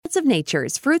of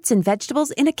nature's fruits and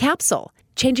vegetables in a capsule,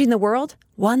 changing the world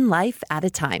one life at a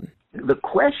time. The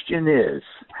question is,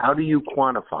 how do you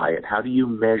quantify it? How do you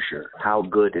measure how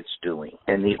good it's doing?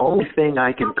 And the only thing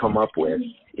I can come up with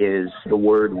is the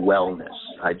word wellness.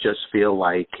 I just feel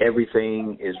like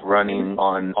everything is running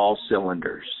on all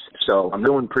cylinders. So I'm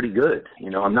doing pretty good.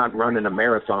 I'm not running a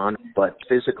marathon, but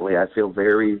physically I feel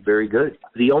very, very good.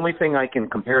 The only thing I can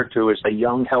compare it to is a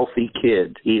young, healthy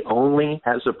kid. He only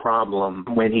has a problem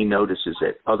when he notices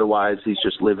it. Otherwise, he's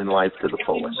just living life to the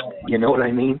fullest. You know what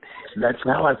I mean? That's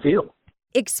how I feel.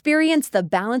 Experience the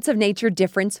Balance of Nature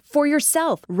difference for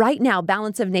yourself. Right now,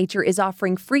 Balance of Nature is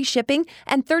offering free shipping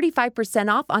and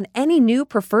 35% off on any new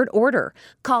preferred order.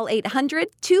 Call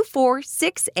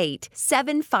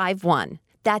 800-2468-751.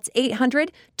 That's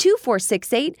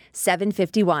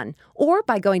 800-2468-751. Or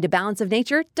by going to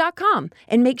balanceofnature.com.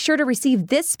 And make sure to receive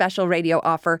this special radio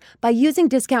offer by using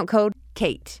discount code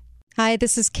KATE. Hi,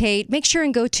 this is Kate. Make sure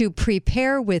and go to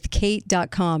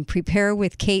preparewithkate.com.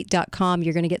 Preparewithkate.com.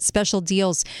 You're going to get special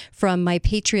deals from My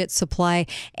Patriot Supply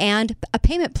and a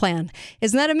payment plan.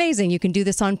 Isn't that amazing? You can do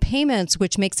this on payments,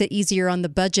 which makes it easier on the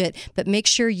budget. But make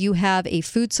sure you have a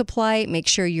food supply. Make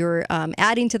sure you're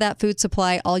adding to that food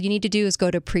supply. All you need to do is go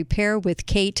to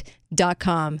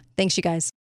preparewithkate.com. Thanks, you guys.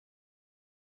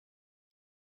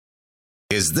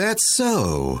 Is that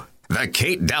so? The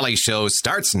Kate Dalley Show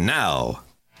starts now.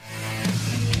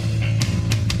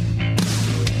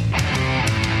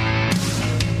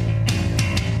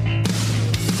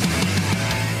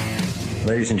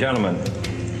 Ladies and gentlemen,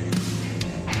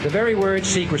 the very word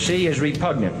secrecy is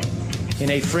repugnant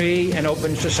in a free and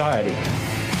open society.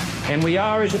 And we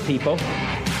are, as a people,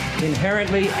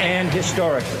 inherently and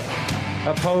historically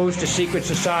opposed to secret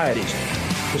societies,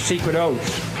 to secret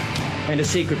oaths, and to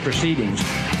secret proceedings.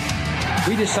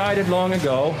 We decided long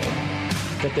ago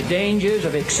that the dangers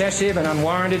of excessive and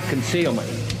unwarranted concealment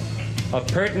of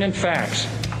pertinent facts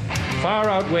far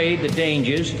outweighed the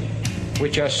dangers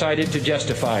which are cited to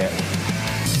justify it.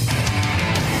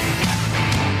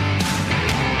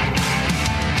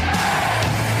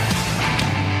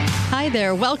 Hi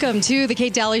there. Welcome to the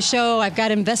Kate Dalley Show. I've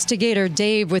got investigator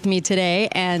Dave with me today,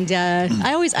 and I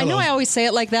know I always say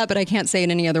it like that, but I can't say it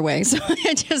any other way. So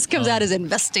it just comes out as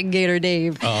investigator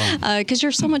Dave because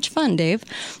you're so much fun, Dave.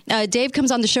 Dave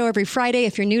comes on the show every Friday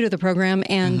if you're new to the program,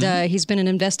 and he's been an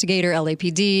investigator,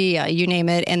 LAPD, you name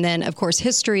it. And then, of course,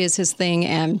 history is his thing,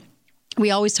 and we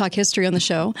always talk history on the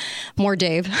show. More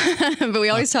Dave, but we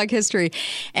always talk history.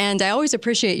 And I always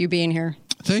appreciate you being here.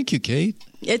 Thank you, Kate.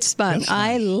 It's fun.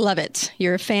 I love it.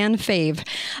 You're a fan fave.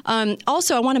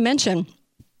 Also, I want to mention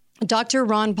Dr.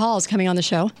 Ron Paul is coming on the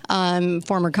show.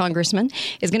 Former congressman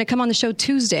is going to come on the show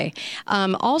Tuesday.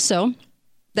 Also,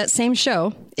 that same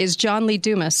show is John Lee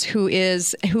Dumas, who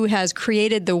has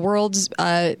created the world's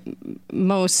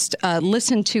most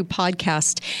listened to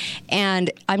podcast,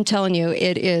 and I'm telling you,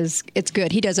 it's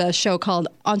good. He does a show called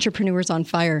Entrepreneurs on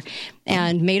Fire,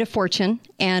 and made a fortune,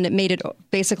 and made it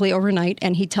basically overnight.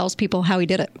 And he tells people how he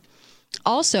did it.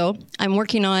 Also, I'm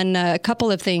working on a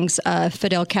couple of things.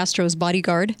 Fidel Castro's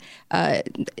bodyguard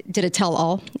did a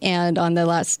tell-all, and on the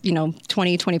last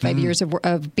 20, 25 years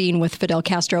of being with Fidel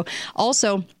Castro.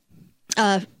 Also,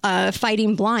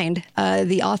 Fighting Blind,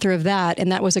 the author of that,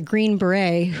 and that was a Green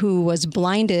Beret who was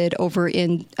blinded over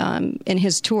in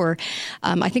his tour.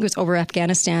 I think it was over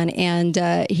Afghanistan,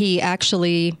 and he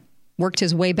actually worked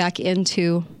his way back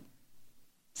into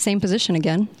same position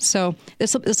again. So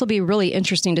this will be really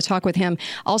interesting to talk with him.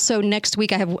 Also, next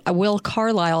week I have Will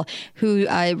Carlisle, who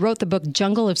wrote the book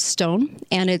Jungle of Stone,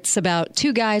 and it's about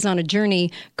two guys on a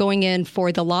journey going in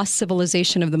for the lost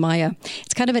civilization of the Maya.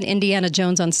 It's kind of an Indiana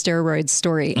Jones on steroids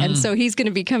story, and so he's going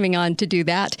to be coming on to do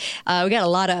that. We got a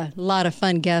lot of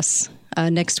fun guests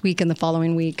next week and the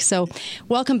following week. So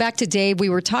welcome back to Dave. We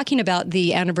were talking about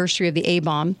the anniversary of the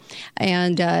A-bomb,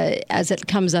 and as it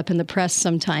comes up in the press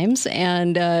sometimes,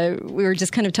 and we were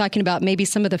just kind of talking about maybe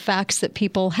some of the facts that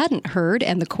people hadn't heard,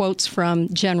 and the quotes from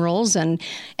generals and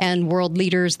world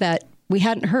leaders that we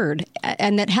hadn't heard,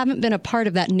 and that haven't been a part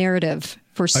of that narrative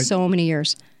for so many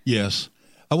years. Yes.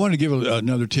 I want to give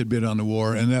another tidbit on the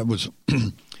war, and that was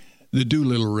the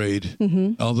Doolittle raid,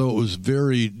 although it was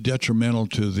very detrimental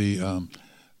to the,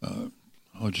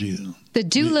 the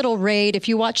Doolittle raid, if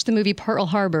you watch the movie Pearl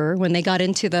Harbor, when they got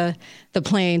into the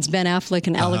planes, Ben Affleck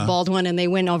and Alec Baldwin, and they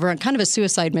went over on kind of a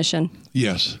suicide mission.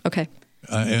 Yes. Okay.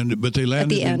 But they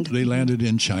landed. They landed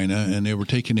in China, and they were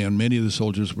taken in. Many of the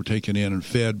soldiers were taken in and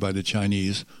fed by the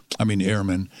Chinese.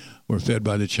 Airmen were fed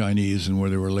by the Chinese, and where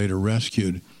they were later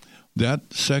rescued.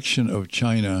 That section of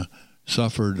China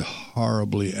suffered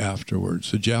horribly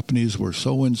afterwards. The Japanese were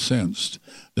so incensed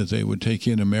that they would take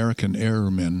in American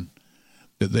airmen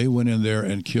that they went in there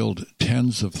and killed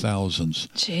tens of thousands.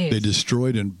 Jeez. They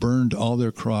destroyed and burned all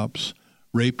their crops,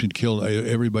 raped and killed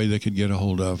everybody they could get a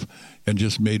hold of, and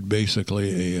just made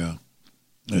basically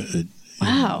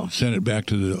wow. Sent it back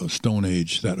to the Stone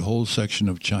Age, that whole section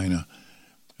of China,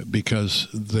 because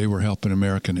they were helping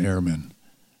American airmen.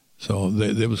 So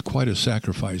there was quite a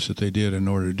sacrifice that they did in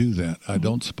order to do that. I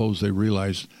don't suppose they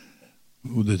realized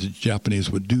that the Japanese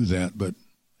would do that, but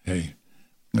hey,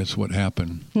 that's what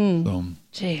happened. So,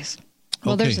 jeez.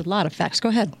 Well, okay. there's a lot of facts. Go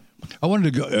ahead. I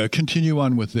wanted to continue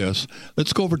on with this.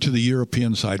 Let's go over to the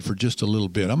European side for just a little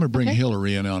bit. I'm going to bring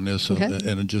Hillary in on this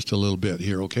in just a little bit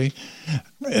here, okay?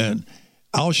 And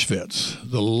Auschwitz,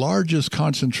 the largest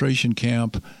concentration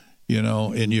camp,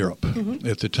 in Europe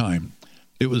at the time.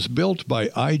 It was built by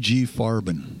I.G.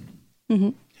 Farben.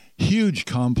 Huge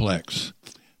complex,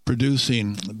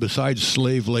 producing, besides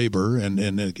slave labor and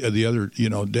the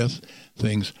other, death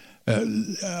things,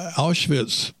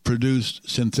 Auschwitz produced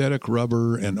synthetic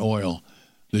rubber and oil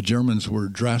the Germans were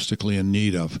drastically in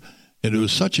need of. And it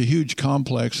was such a huge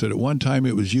complex that at one time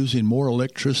it was using more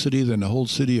electricity than the whole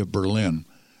city of Berlin.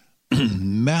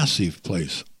 Massive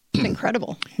place. It's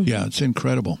incredible. Yeah, it's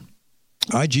incredible.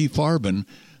 I.G. Farben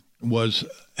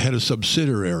had a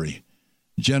subsidiary,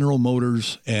 General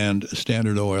Motors and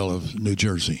Standard Oil of New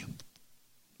Jersey.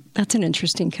 That's an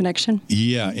interesting connection.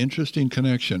 Yeah, interesting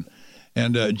connection.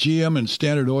 And GM and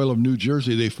Standard Oil of New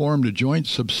Jersey, they formed a joint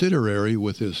subsidiary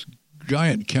with this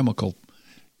giant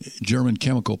German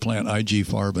chemical plant, I.G.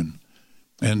 Farben.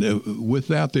 And with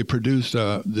that, they produced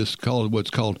what's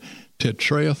called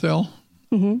tetraethyl,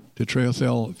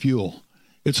 tetraethyl fuel.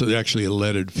 It's actually a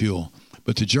leaded fuel.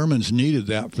 But the Germans needed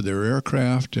that for their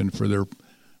aircraft and for their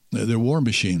war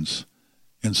machines.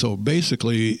 And so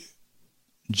basically,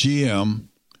 GM,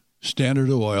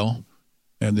 Standard Oil,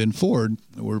 and then Ford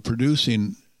were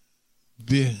producing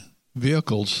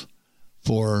vehicles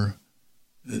for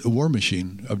the war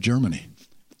machine of Germany,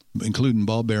 including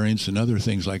ball bearings and other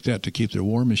things like that to keep their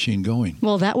war machine going.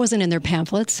 Well, that wasn't in their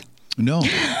pamphlets. No.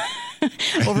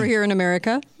 Over here in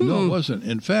America? No, it wasn't.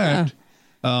 In fact,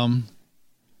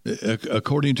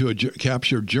 according to a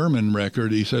captured German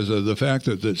record, he says the fact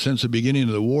that since the beginning of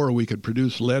the war we could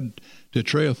produce lead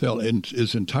tetraethyl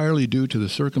is entirely due to the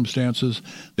circumstances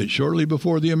that shortly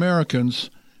before the Americans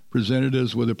presented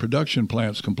us with the production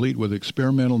plants complete with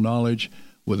experimental knowledge.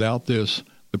 Without this,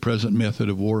 the present method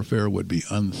of warfare would be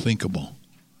unthinkable.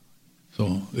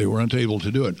 So they were unable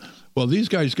to do it. Well, these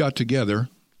guys got together,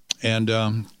 and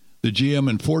the GM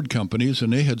and Ford companies,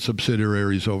 and they had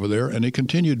subsidiaries over there, and they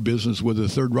continued business with the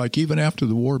Third Reich even after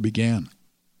the war began.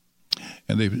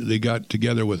 And they got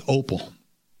together with Opel,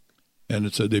 and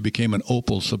they became an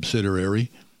Opel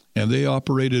subsidiary, and they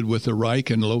operated with the Reich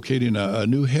and locating a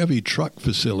new heavy truck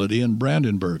facility in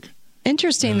Brandenburg.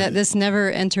 Interesting that this never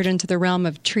entered into the realm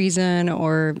of treason,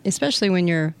 or especially when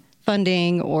you're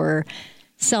funding or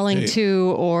selling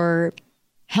to or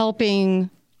helping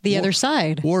the other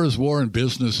side. War is war and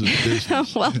business is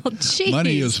business. Well, geez.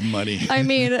 Money is money. I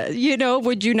mean,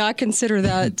 would you not consider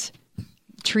that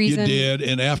treason? You did.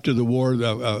 And after the war,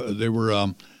 they were,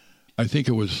 I think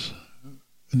it was,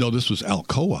 this was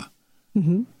Alcoa.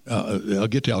 I'll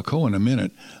get to Alcoa in a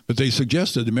minute. But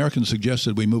the Americans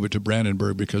suggested we move it to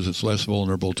Brandenburg because it's less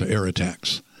vulnerable to air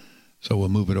attacks. So we'll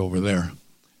move it over there.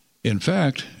 In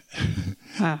fact,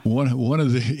 one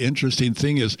of the interesting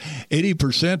thing is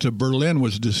 80% of Berlin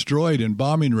was destroyed in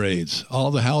bombing raids,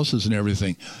 all the houses and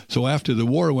everything. So after the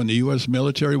war, when the U.S.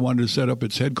 military wanted to set up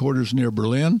its headquarters near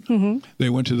Berlin, they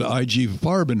went to the I.G.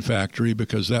 Farben factory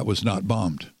because that was not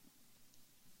bombed.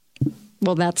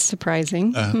 Well, that's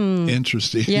surprising.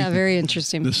 Interesting. Yeah, very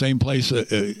interesting. The same place,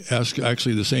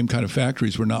 actually the same kind of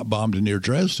factories were not bombed near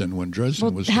Dresden when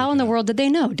Dresden was. How in the world did they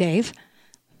know, Dave?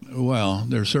 Well,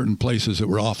 there are certain places that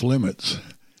were off limits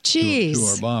to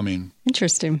our bombing.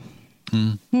 Interesting.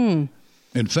 In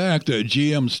fact,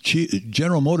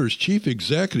 General Motors chief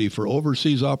executive for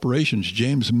overseas operations,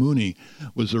 James Mooney,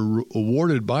 was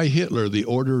awarded by Hitler the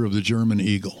Order of the German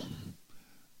Eagle.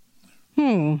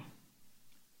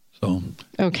 So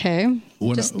okay.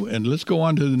 And let's go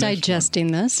on to the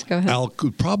digesting this. Go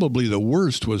ahead. Probably the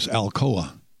worst was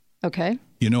Alcoa. Okay.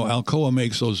 Alcoa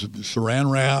makes those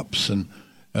saran wraps and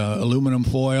aluminum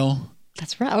foil.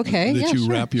 That's right. Okay. That you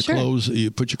wrap your clothes, you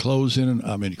put your clothes in,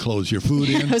 your food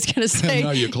in. I was going to say,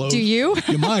 not your clothes. Do you?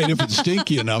 You might if it's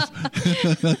stinky enough.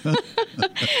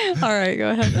 All right,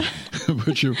 go ahead.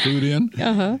 Put your food in.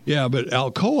 Yeah, but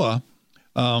Alcoa,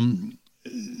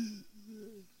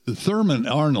 Thurman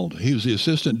Arnold. He was the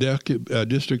assistant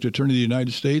district attorney of the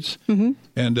United States. Mm-hmm.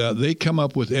 And they come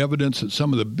up with evidence that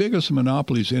some of the biggest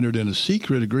monopolies entered into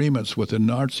secret agreements with the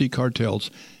Nazi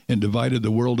cartels and divided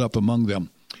the world up among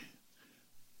them.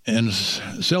 And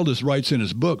Seldes writes in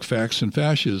his book, Facts and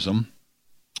Fascism,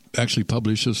 actually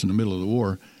published this in the middle of the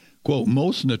war, quote,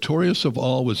 most notorious of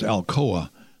all was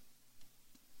Alcoa,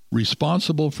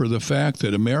 responsible for the fact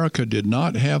that America did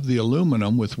not have the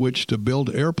aluminum with which to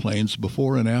build airplanes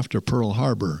before and after Pearl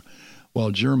Harbor, while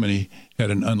Germany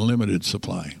had an unlimited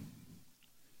supply.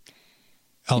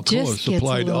 Alcoa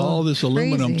supplied all this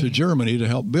aluminum to Germany to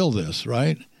help build this,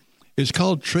 right? It's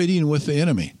called trading with the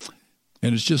enemy.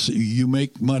 And it's just you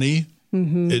make money.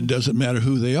 Mm-hmm. It doesn't matter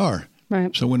who they are.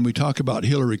 Right. So when we talk about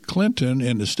Hillary Clinton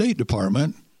and the State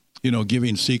Department,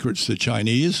 giving secrets to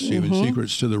Chinese, giving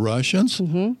secrets to the Russians,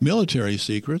 military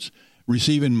secrets,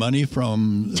 receiving money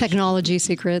from... Technology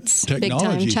secrets, big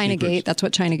time. Chinagate, that's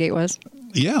what Chinagate was.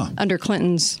 Yeah. Under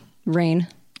Clinton's reign.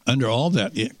 Under all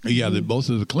that, both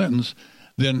of the Clintons,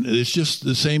 then it's just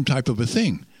the same type of a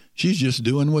thing. She's just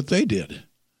doing what they did.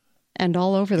 And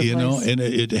all over the place. And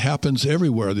it happens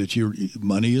everywhere that your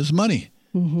money is money.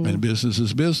 Mm-hmm. And business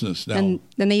is business. Now, and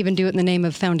then they even do it in the name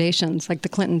of foundations, like the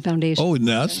Clinton Foundation. Oh, and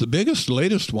that's the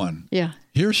latest one. Yeah.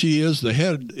 Here she is, the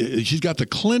head. She's got the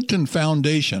Clinton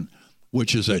Foundation,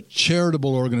 which is a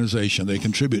charitable organization. They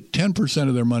contribute 10%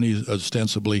 of their money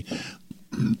ostensibly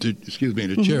to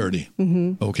charity.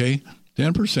 Mm-hmm. Okay?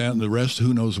 10%, and the rest,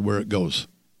 who knows where it goes.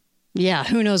 Yeah,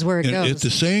 who knows where it goes. At the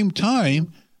same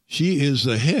time, she is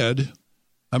the head.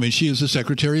 She is the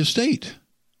Secretary of State.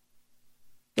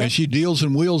 Yep. And she deals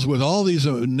and wheels with all these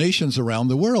nations around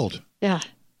the world. Yeah.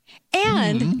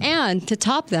 And to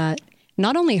top that,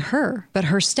 not only her, but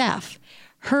her staff.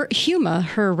 Her Huma,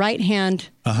 her right-hand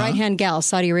gal,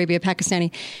 Saudi Arabia,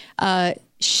 Pakistani,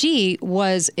 she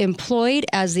was employed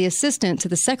as the assistant to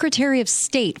the Secretary of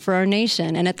State for our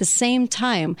nation, and at the same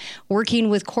time working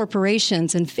with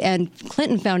corporations, and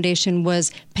Clinton Foundation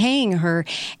was paying her.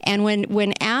 And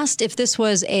when asked if this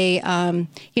was a,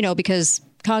 because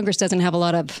Congress doesn't have a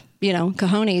lot of,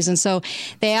 cojones. And so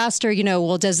they asked her,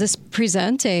 well, does this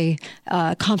present a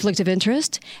conflict of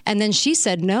interest? And then she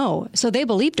said no. So they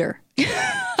believed her.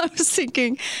 I was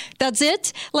thinking, that's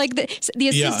it? Like the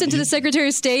assistant to the Secretary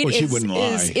of State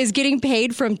is getting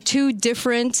paid from two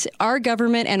different, our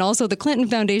government and also the Clinton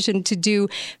Foundation, to do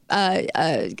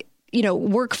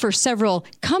work for several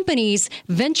companies,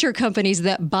 venture companies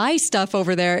that buy stuff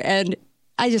over there. And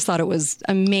I just thought it was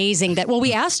amazing that,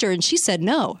 we asked her and she said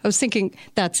no. I was thinking,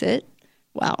 that's it?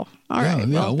 Wow. All right.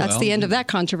 Well, that's the end of that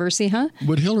controversy, huh?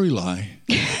 Would Hillary lie?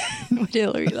 Would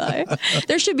Hillary lie?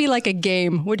 There should be like a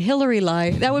game. Would Hillary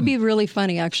lie? That would be really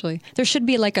funny, actually. There should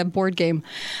be like a board game.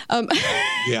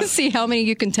 See how many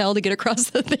you can tell to get across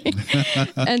the thing.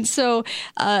 And so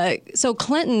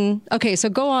Clinton, okay, so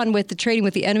go on with the trading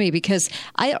with the enemy, because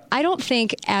I don't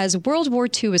think, as World War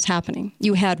II was happening,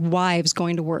 you had wives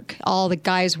going to work. All the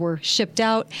guys were shipped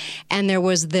out, and there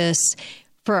was this,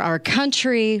 for our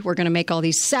country, we're going to make all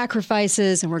these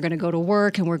sacrifices, and we're going to go to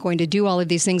work, and we're going to do all of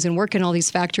these things and work in all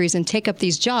these factories and take up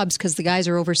these jobs because the guys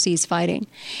are overseas fighting.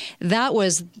 That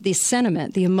was the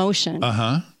sentiment, the emotion.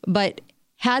 But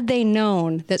had they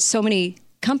known that so many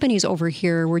companies over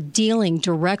here were dealing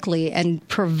directly and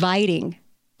providing,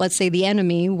 let's say, the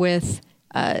enemy with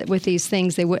these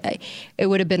things, it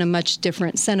would have been a much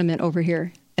different sentiment over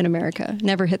here in America.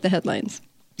 Never hit the headlines.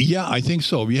 Yeah, I think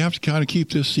so. You have to kind of keep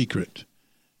this secret.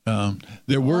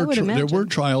 There were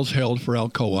trials held for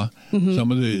Alcoa,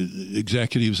 some of the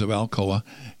executives of Alcoa,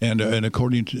 and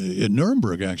according to in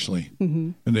Nuremberg, actually,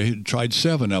 and they had tried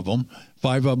 7 of them.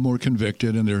 5 of them were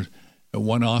convicted, and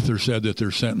one author said that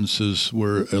their sentences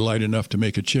were light enough to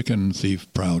make a chicken thief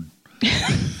proud.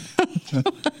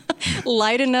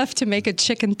 Light enough to make a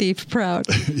chicken thief proud.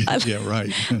 Yeah,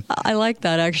 right. I like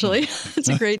that, actually. It's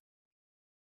a great.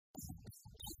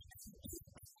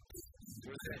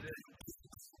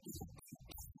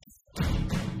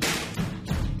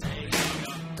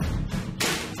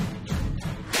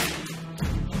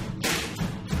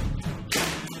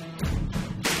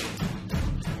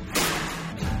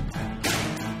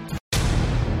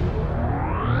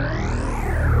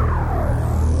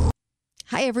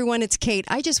 Hi, everyone. It's Kate.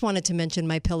 I just wanted to mention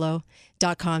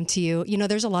MyPillow.com to you.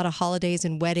 There's a lot of holidays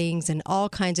and weddings and all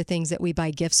kinds of things that we buy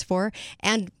gifts for,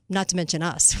 and not to mention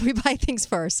us. We buy things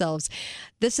for ourselves.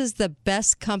 This is the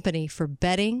best company for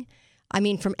bedding.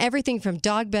 From everything from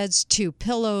dog beds to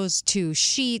pillows to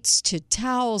sheets to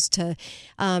towels to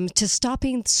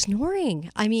stopping snoring.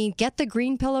 Get the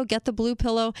green pillow, get the blue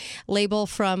pillow label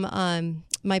from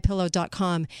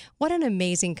MyPillow.com. What an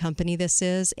amazing company this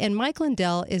is. And Mike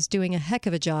Lindell is doing a heck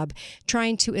of a job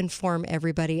trying to inform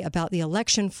everybody about the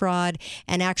election fraud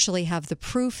and actually have the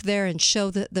proof there and show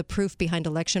the proof behind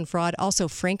election fraud. Also,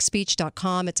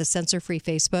 frankspeech.com. It's a censor-free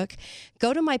Facebook.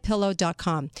 Go to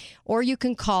MyPillow.com, or you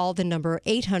can call the number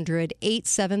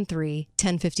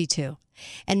 800-873-1052.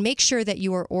 And make sure that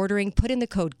you are ordering. Put in the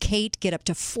code KATE. Get up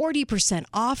to 40%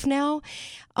 off now.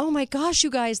 Oh my gosh, you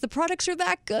guys, the products are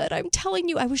that good. I'm telling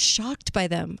you, I was shocked by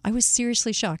them. I was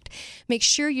seriously shocked. Make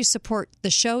sure you support the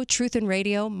show, Truth in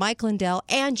Radio, Mike Lindell,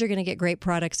 and you're going to get great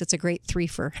products. It's a great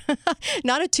threefer.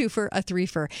 Not a twofer, a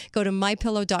threefer. Go to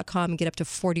MyPillow.com and get up to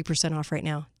 40% off right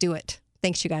now. Do it.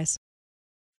 Thanks, you guys.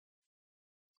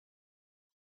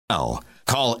 Now,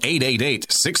 call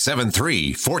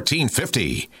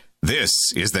 888-673-1450. This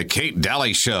is the Kate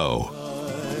Dalley Show.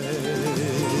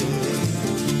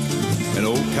 An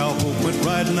old cowpoke went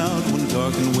riding out one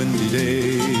dark and windy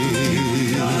day.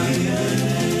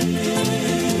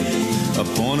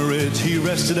 Upon a ridge he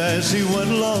rested as he went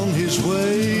along his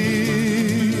way.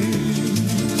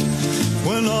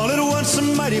 When all at once a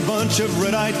mighty bunch of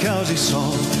red-eyed cows he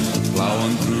saw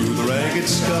plowing through the ragged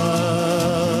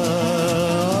skies.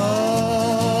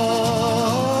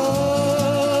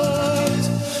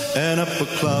 And up a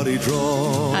cloudy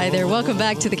draw. Hi there. Welcome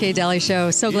back to the Kate Dalley Show.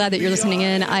 So glad that you're listening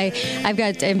in. I've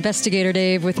got Investigator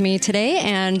Dave with me today.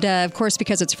 And of course,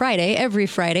 because it's Friday, every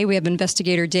Friday we have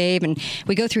Investigator Dave. And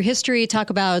we go through history, talk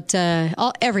about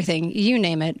everything. You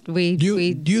name it. Do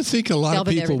you think a lot of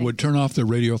people would turn off the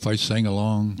radio if I sang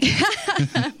along?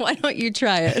 Why don't you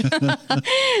try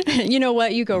it? You know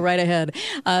what? You go right ahead.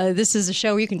 This is a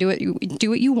show where you can do what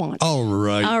you want. All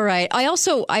right. All right. I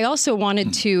also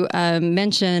wanted to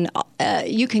mention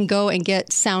you can go and get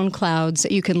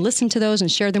SoundClouds. You can listen to those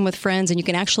and share them with friends, and you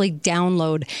can actually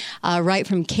download right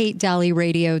from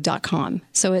KateDalleyRadio.com.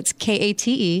 So it's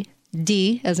KATE.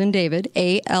 D as in David,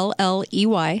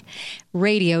 ALLEY,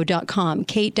 radio.com,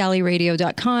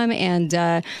 KateDalleyRadio.com,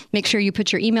 and make sure you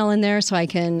put your email in there so I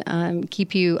can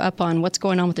keep you up on what's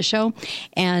going on with the show.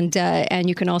 And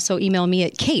you can also email me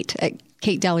at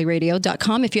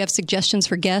KateDalleyRadio.com if you have suggestions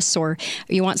for guests or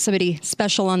you want somebody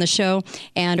special on the show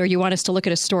or you want us to look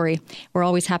at a story. We're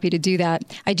always happy to do that.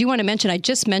 I do want to mention, I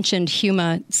just mentioned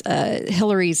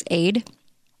Hillary's aide.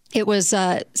 It was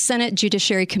Senate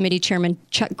Judiciary Committee Chairman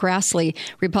Chuck Grassley,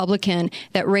 Republican,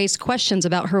 that raised questions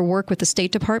about her work with the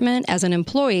State Department as an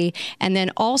employee, and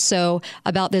then also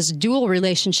about this dual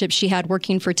relationship she had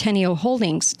working for Teneo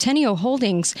Holdings. Teneo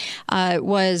Holdings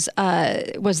was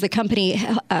the company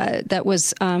that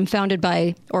was founded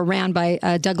by or ran by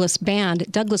Douglas Band.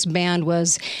 Douglas Band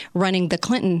was running the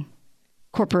Clinton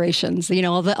corporations,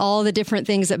 all the different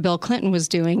things that Bill Clinton was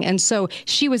doing. And so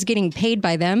she was getting paid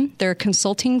by them. They're a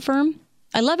consulting firm.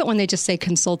 I love it when they just say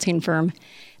consulting firm.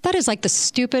 That is like the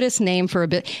stupidest name for a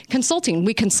bit. Consulting,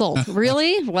 we consult.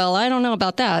 Really? Well, I don't know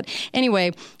about that.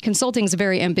 Anyway, consulting is a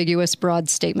very ambiguous, broad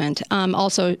statement.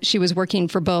 Also, she was working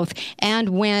for both. And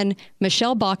when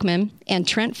Michelle Bachmann and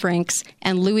Trent Franks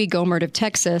and Louis Gohmert of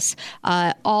Texas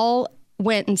all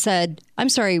went and said, I'm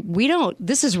sorry,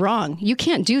 this is wrong. You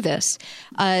can't do this.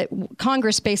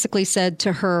 Congress basically said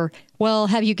to her, well,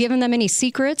 have you given them any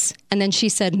secrets? And then she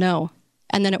said no.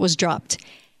 And then it was dropped.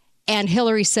 And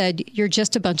Hillary said, you're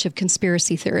just a bunch of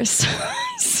conspiracy theorists.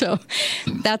 So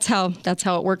that's how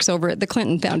it works over at the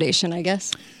Clinton Foundation, I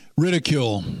guess.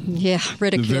 Ridicule. Yeah,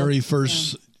 ridicule. The very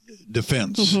first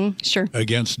defense sure.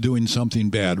 against doing something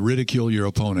bad. Ridicule your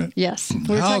opponent. Yes.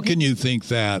 How can you think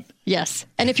that? Yes.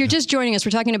 And if you're just joining us,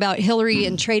 we're talking about Hillary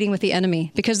and trading with the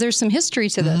enemy, because there's some history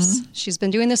to this. She's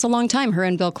been doing this a long time, her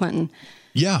and Bill Clinton.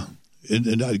 Yeah. And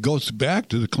it goes back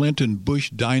to the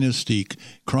Clinton-Bush dynasty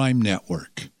crime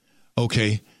network.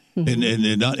 Okay.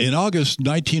 In August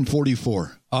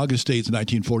 1944, August 8th,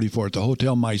 1944, at the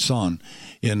Hotel Maison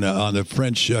on the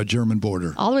French-German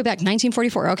border. All the way back,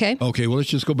 1944. Okay. Okay, well, let's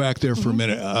just go back there for a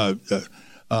minute.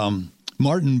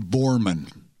 Martin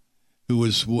Bormann, who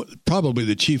was probably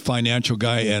the chief financial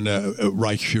guy and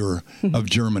Reichsfuhrer of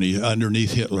Germany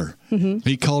underneath Hitler.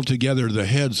 He called together the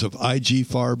heads of I.G.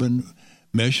 Farben,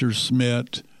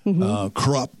 Messerschmitt,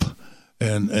 Krupp,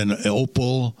 and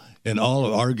Opel, and all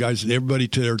of our guys, everybody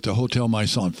there at the Hotel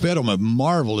Maison, fed them a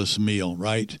marvelous meal,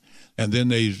 right? And then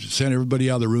they sent everybody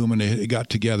out of the room and they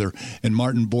got together. And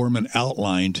Martin Bormann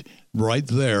outlined right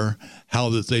there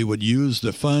how that they would use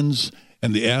the funds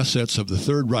and the assets of the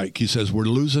Third Reich. He says, we're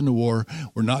losing the war.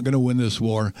 We're not going to win this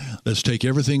war. Let's take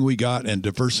everything we got and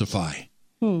diversify.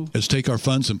 Let's take our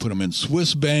funds and put them in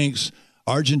Swiss banks,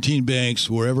 Argentine banks,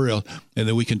 wherever else. And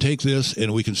then we can take this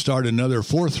and we can start another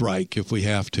Fourth Reich if we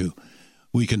have to.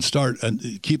 we can start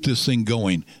and keep this thing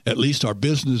going, at least our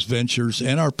business ventures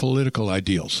and our political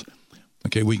ideals.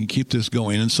 Okay, we can keep this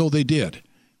going. And so they did.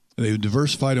 They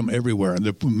diversified them everywhere. And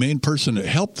the main person that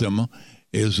helped them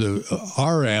is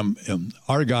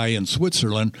our guy in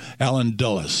Switzerland, Alan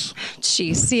Dulles.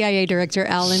 Geez, CIA Director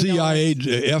Alan CIA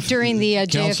Dulles. During the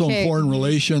Council JFK. on Foreign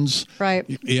Relations. Right.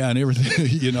 Yeah, and everything,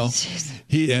 you know.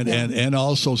 He and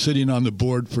also sitting on the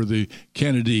board for the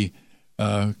Kennedy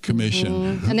Commission.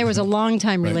 Mm-hmm. And there was a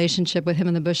long-time relationship with him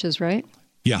and the Bushes, right?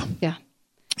 Yeah. Yeah.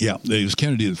 Yeah, it was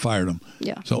Kennedy that fired him.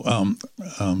 Yeah. So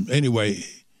anyway,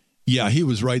 yeah, he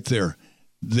was right there.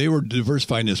 They were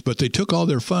diversifying this, but they took all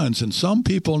their funds, and some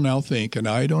people now think, and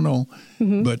I don't know,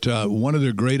 but one of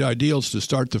their great ideals to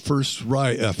start the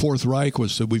Fourth Reich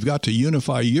was that we've got to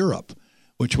unify Europe,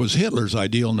 which was Hitler's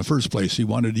ideal in the first place. He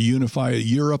wanted to unify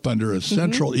Europe under a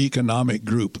central economic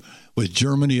group with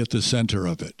Germany at the center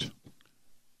of it.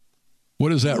 What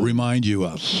does that remind you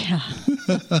of? Yeah.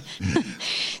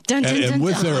 Dun, dun, dun, and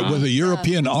with a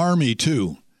European army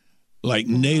too, like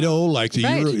NATO, like the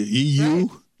EU. Right.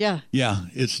 Yeah. Yeah,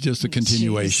 it's just a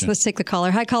continuation. Jeez. Let's take the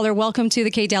caller. Hi, caller. Welcome to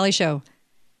the Kate Dalley Show.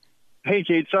 Hey,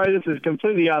 Kate. Sorry, this is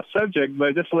completely off subject,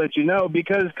 but just to let you know,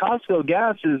 because Costco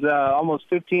gas is almost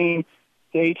 15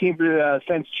 to 18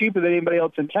 cents cheaper than anybody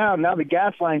else in town, now the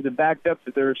gas lines are backed up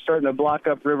that they're starting to block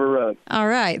up River Road. All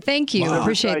right. Thank you. Wow.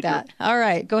 Appreciate that. All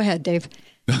right. Go ahead, Dave.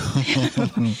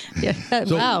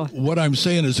 So what I'm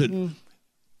saying is that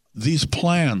these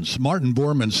plans, Martin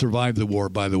Bormann survived the war,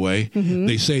 by the way.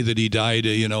 They say that he died,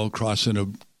 crossing a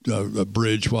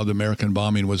bridge while the American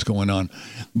bombing was going on.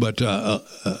 But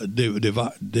Devaska,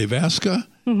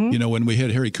 when we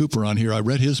had Harry Cooper on here, I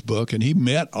read his book, and he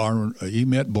met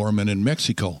Bormann in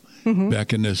Mexico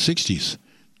back in the 60s.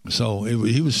 So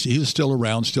he was still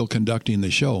around, still conducting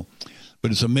the show. But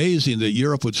it's amazing that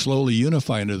Europe would slowly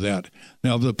unify into that.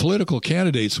 Now, the political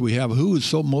candidates we have, who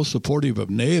is most supportive of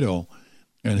NATO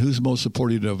and who's most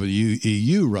supportive of the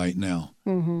EU right now?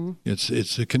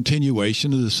 It's a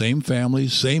continuation of the same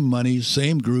families, same money,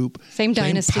 same group, same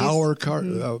dynasties, power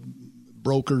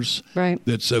brokers, right?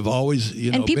 That have always,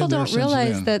 and people don't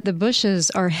realize that the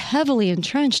Bushes are heavily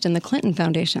entrenched in the Clinton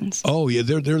foundations. Oh yeah,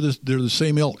 they're the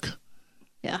same ilk.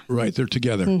 Yeah, right. They're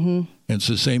together. And it's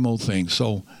the same old thing.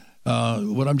 So.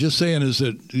 What I'm just saying is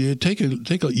that you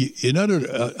in order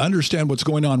to understand what's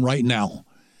going on right now,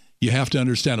 you have to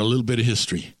understand a little bit of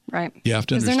history. Right. You have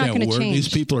to understand where these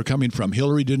people are coming from.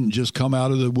 Hillary didn't just come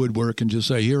out of the woodwork and just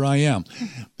say, here I am.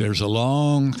 There's a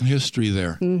long history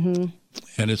there. And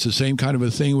it's the same kind of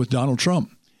a thing with Donald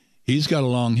Trump. He's got a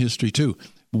long history, too,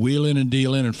 wheeling and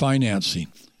dealing and financing.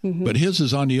 But his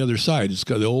is on the other side. It's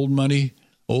got the old money,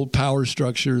 old power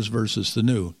structures versus the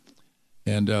new.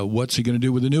 And what's he going to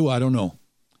do with the new? I don't know.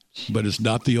 But it's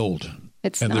not the old.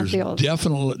 It's not the old.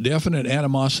 There's definite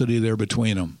animosity there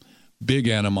between them. Big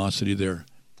animosity there.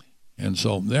 And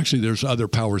so actually there's other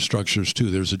power structures too.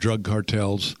 There's the drug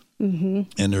cartels and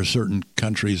there's certain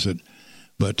countries that,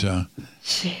 but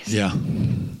yeah.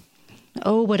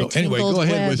 Oh, what a tangled web. Anyway, go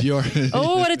ahead with your...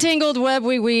 Oh, what a tangled web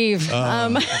we weave.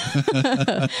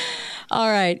 All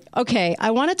right. Okay.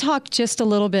 I want to talk just a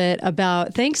little bit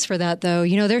about, thanks for that, though.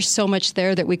 There's so much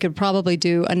there that we could probably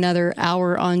do another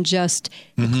hour on just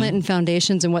the Clinton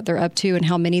foundations and what they're up to and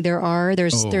how many there are.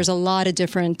 There's a lot of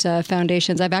different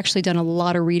foundations. I've actually done a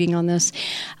lot of reading on this.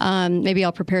 Maybe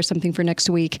I'll prepare something for next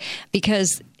week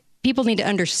because people need to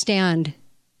understand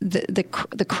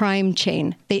the crime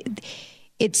chain.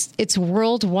 It's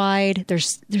worldwide.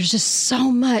 There's just so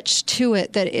much to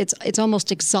it that it's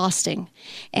almost exhausting,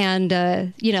 and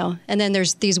and then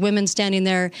there's these women standing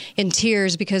there in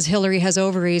tears because Hillary has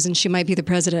ovaries and she might be the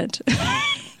president.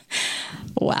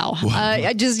 Wow.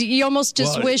 You almost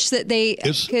wish that they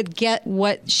could get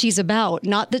what she's about.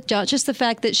 Not just the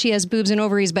fact that she has boobs and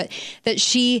ovaries, but that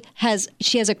she has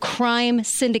a crime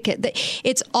syndicate.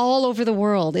 It's all over the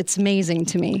world. It's amazing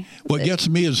to me. What gets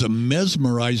me is a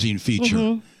mesmerizing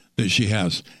feature that she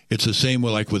has. It's the same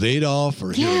with Adolf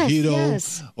or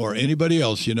Hirohito or anybody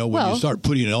else, when you start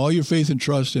putting all your faith and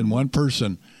trust in one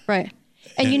person. Right.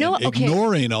 And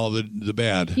ignoring all the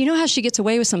bad. You know how she gets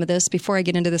away with some of this before I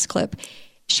get into this clip?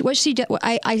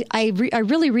 I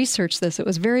really researched this. It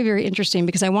was very, very interesting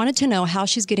because I wanted to know how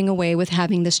she's getting away with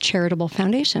having this charitable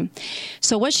foundation.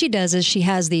 So what she does is she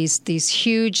has these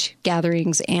huge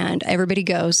gatherings and everybody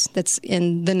goes that's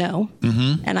in the know.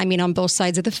 And I mean on both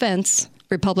sides of the fence,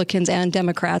 Republicans and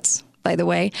Democrats, by the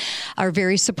way, are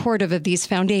very supportive of these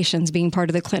foundations being part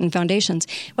of the Clinton foundations.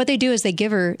 What they do is they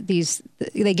give her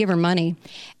money,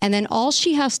 and then all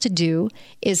she has to do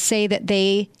is say that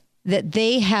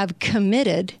they have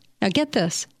committed. Now get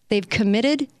this, they've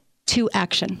committed to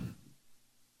action.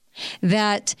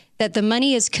 that the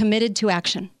money is committed to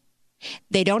action.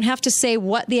 They don't have to say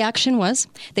what the action was.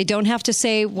 They don't have to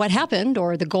say what happened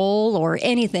or the goal or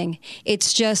anything.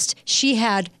 It's just she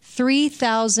had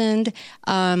 3,000.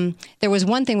 There was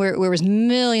one thing where was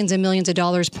millions and millions of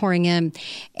dollars pouring in,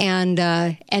 and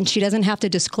she doesn't have to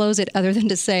disclose it other than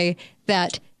to say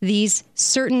that these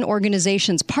certain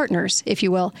organizations, partners, if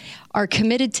you will, are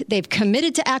committed. They've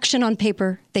committed to action on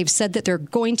paper. They've said that they're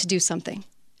going to do something.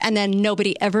 And then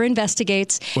nobody ever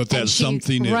investigates. What that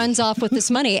something is. Runs off with this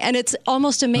money. And it's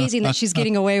almost amazing that she's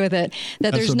getting away with it,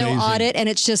 that there's no audit, and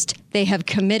it's just they have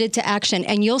committed to action.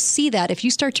 And you'll see that if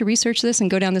you start to research this and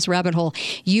go down this rabbit hole,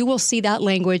 you will see that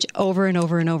language over and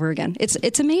over and over again.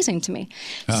 It's amazing to me.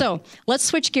 So let's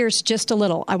switch gears just a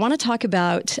little. I want to talk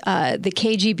about the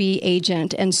KGB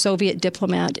agent and Soviet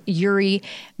diplomat Yuri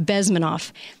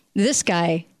Bezmenov. This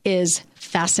guy is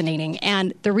fascinating.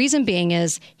 And the reason being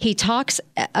is he talks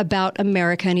about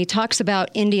America and he talks about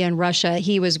India and Russia.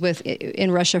 He was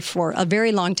in Russia for a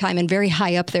very long time and very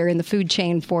high up there in the food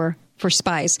chain for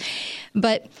spies.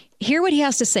 But hear what he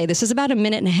has to say. This is about a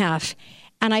minute and a half.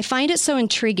 And I find it so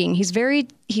intriguing. He's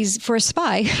for a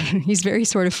spy, he's very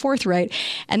sort of forthright.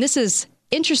 And this is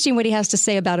interesting what he has to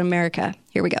say about America.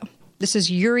 Here we go. This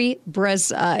is Yuri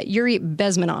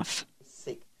Bezmenov.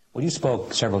 Well, you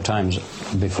spoke several times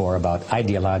before about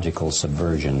ideological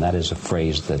subversion. That is a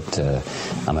phrase that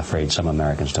I'm afraid some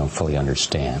Americans don't fully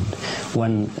understand.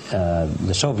 When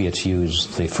the Soviets use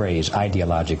the phrase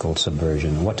ideological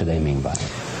subversion, what do they mean by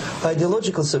it?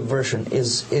 Ideological subversion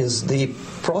is the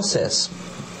process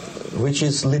which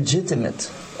is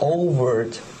legitimate,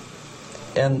 overt,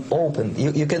 and open.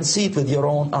 You can see it with your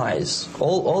own eyes.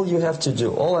 All you have to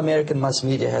do, all American mass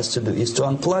media has to do, is to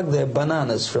unplug their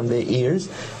bananas from their ears,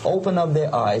 open up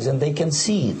their eyes, and they can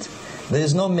see it. There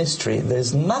is no mystery. There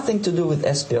is nothing to do with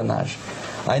espionage.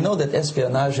 I know that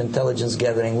espionage, intelligence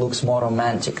gathering, looks more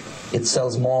romantic. It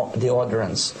sells more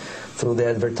deodorants through the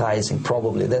advertising,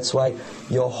 probably. That's why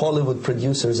your Hollywood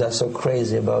producers are so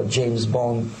crazy about James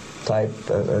Bond type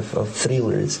of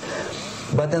thrillers.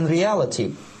 But in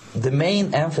reality, the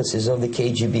main emphasis of the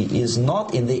KGB is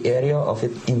not in the area of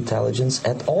intelligence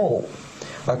at all.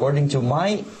 According to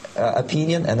my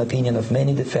opinion and opinion of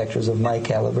many defectors of my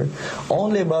caliber,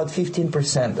 only about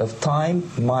 15% of time,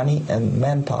 money, and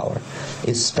manpower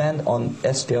is spent on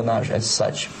espionage as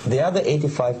such. The other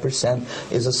 85%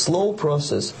 is a slow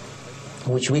process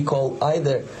which we call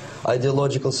either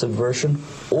ideological subversion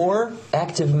or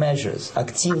active measures,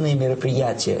 активные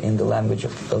мероприятия in the language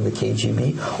of the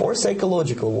KGB, or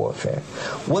psychological warfare.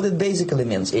 What it basically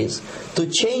means is to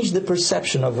change the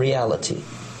perception of reality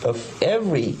of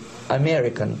every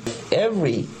American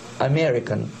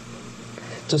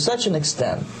to such an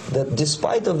extent that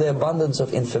despite of the abundance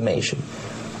of information,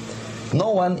 no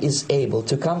one is able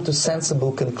to come to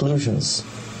sensible conclusions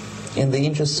in the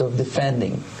interests of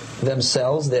defending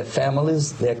themselves, their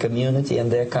families, their community,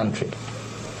 and their country.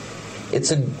 It's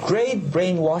a great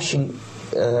brainwashing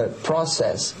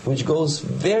process which goes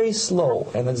very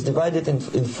slow, and it's divided in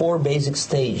 4 basic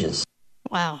stages.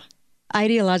 Wow.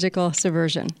 Ideological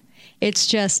subversion. It's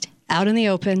just out in the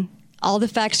open. All the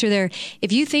facts are there.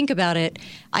 If you think about it,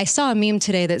 I saw a meme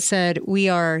today that said we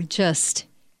are just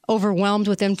overwhelmed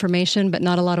with information, but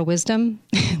not a lot of wisdom.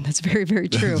 That's very, very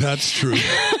true. That's true.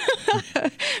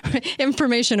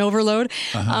 Information overload,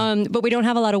 but we don't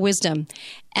have a lot of wisdom.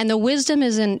 And the wisdom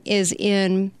is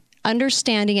in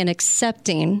understanding and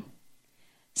accepting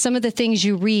some of the things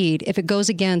you read if it goes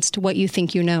against what you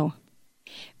think you know.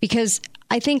 Because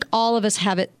I think all of us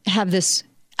have this,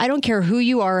 I don't care who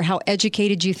you are or how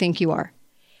educated you think you are.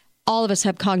 All of us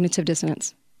have cognitive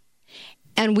dissonance.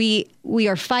 And we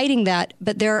are fighting that,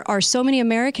 but there are so many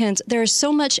Americans, there is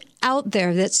so much out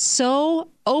there that's so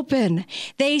open.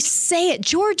 They say it.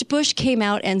 George Bush came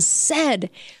out and said,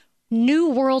 New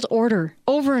World Order,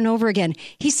 over and over again.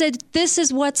 He said, this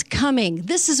is what's coming.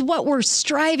 This is what we're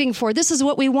striving for. This is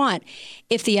what we want.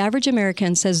 If the average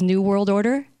American says New World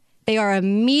Order, they are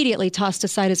immediately tossed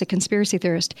aside as a conspiracy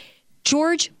theorist.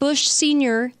 George Bush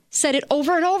Sr. said it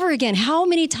over and over again. How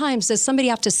many times does somebody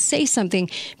have to say something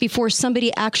before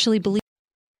somebody actually believes?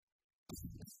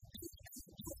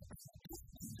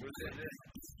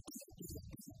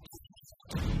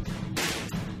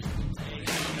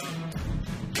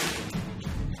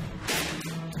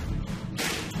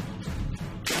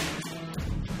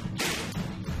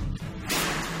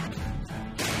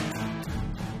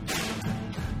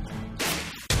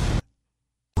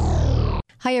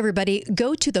 Hi, everybody.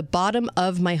 Go to the bottom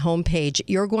of my homepage.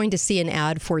 You're going to see an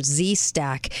ad for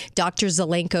Z-Stack, Dr.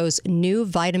 Zelenko's new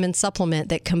vitamin supplement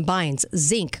that combines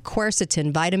zinc,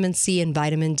 quercetin, vitamin C, and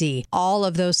vitamin D. All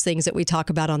of those things that we talk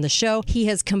about on the show, he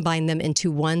has combined them into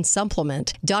one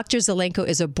supplement. Dr. Zelenko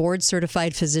is a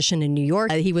board-certified physician in New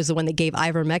York. He was the one that gave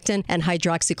ivermectin and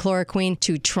hydroxychloroquine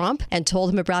to Trump and told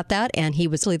him about that, and he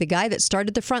was really the guy that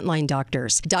started the Frontline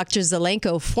Doctors. Dr.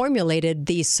 Zelenko formulated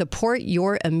the Support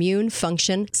Your Immune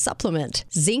Function supplement.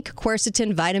 Zinc,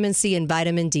 quercetin, vitamin C, and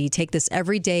vitamin D. Take this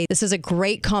every day. This is a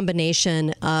great combination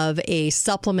of a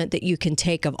supplement that you can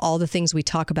take of all the things we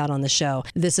talk about on the show.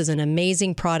 This is an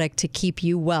amazing product to keep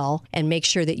you well, and make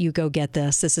sure that you go get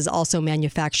this. This is also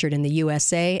manufactured in the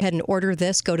USA. Go ahead and order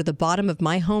this. Go to the bottom of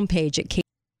my homepage at Kate.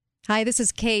 Hi, this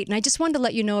is Kate, and I just wanted to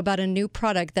let you know about a new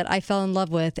product that I fell in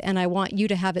love with, and I want you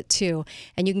to have it too,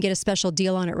 and you can get a special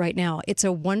deal on it right now. It's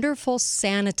a wonderful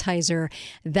sanitizer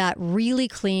that really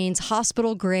cleans,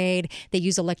 hospital grade. They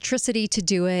use electricity to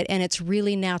do it, and it's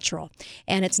really natural,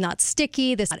 and it's not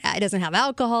sticky. It doesn't have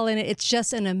alcohol in it. It's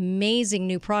just an amazing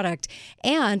new product,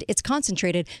 and it's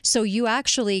concentrated, so you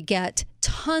actually get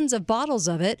tons of bottles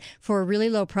of it for a really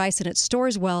low price, and it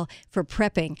stores well for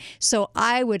prepping. So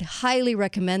I would highly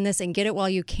recommend this, and get it while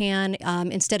you can.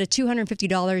 Instead of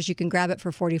 $250, you can grab it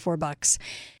for $44.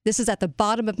 This is at the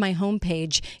bottom of my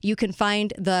homepage. You can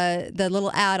find the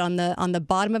little ad on the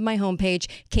bottom of my homepage,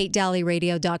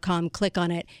 katedalleyradio.com. Click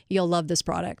on it. You'll love this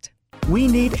product. We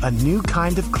need a new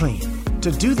kind of clean.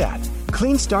 To do that,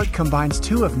 Clean Start combines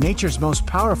two of nature's most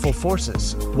powerful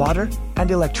forces, water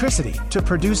and electricity, to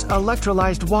produce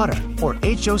electrolyzed water, or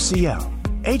HOCl.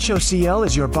 HOCl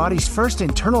is your body's first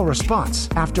internal response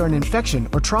after an infection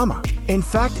or trauma. In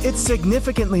fact, it's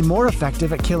significantly more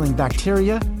effective at killing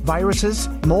bacteria, viruses,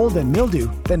 mold, and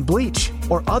mildew than bleach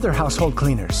or other household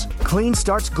cleaners. Clean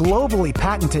Start's globally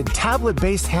patented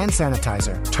tablet-based hand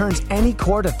sanitizer turns any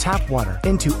quart of tap water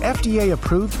into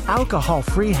FDA-approved,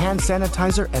 alcohol-free hand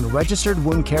sanitizer and registered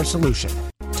wound care solution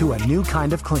to a new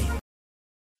kind of clean.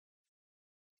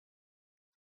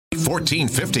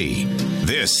 1450.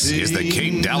 This is the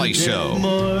Kate Dalley Show.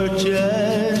 March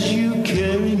as you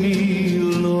carry me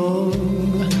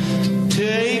along.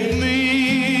 Take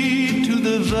me to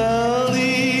the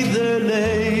valley, there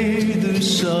lay the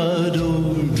sod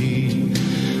over me.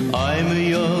 I'm a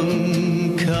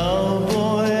young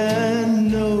cowboy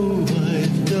and know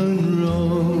I've done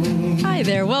wrong. Hi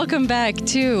there. Welcome back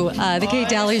to the Kate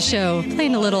Dalley Show.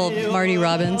 Playing a little Marty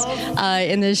Robbins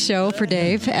in this show for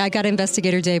Dave. I got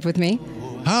Investigator Dave with me.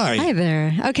 Hi. Hi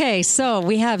there. Okay, so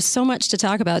we have so much to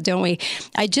talk about, don't we?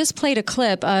 I just played a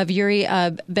clip of Yuri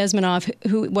Bezmenov,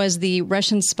 who was the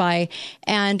Russian spy,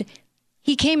 and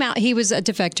he came out, he was a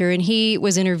defector, and he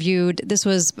was interviewed. This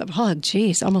was,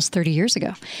 almost 30 years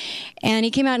ago. And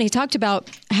he came out and he talked about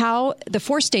how the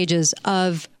 4 stages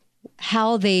of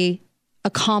how they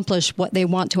accomplish what they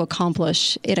want to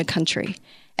accomplish in a country.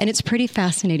 And it's pretty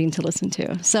fascinating to listen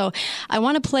to. So I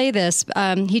want to play this.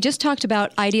 He just talked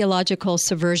about ideological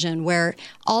subversion, where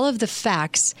all of the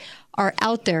facts are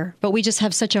out there, but we just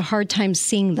have such a hard time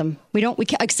seeing them.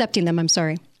 Accepting them, I'm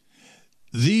sorry.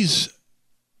 These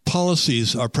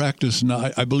policies are practiced,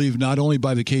 I believe, not only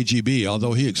by the KGB,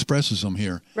 although he expresses them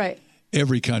here. Right.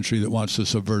 Every country that wants to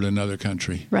subvert another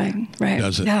country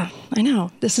does it. Yeah, I know.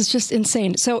 This is just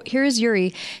insane. So here is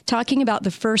Yuri talking about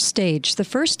the first stage. The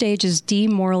first stage is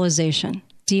demoralization.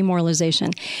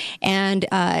 And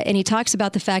he talks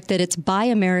about the fact that it's by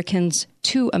Americans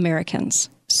to Americans.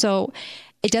 So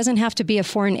it doesn't have to be a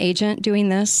foreign agent doing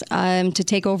this to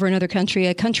take over another country.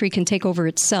 A country can take over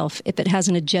itself if it has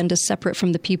an agenda separate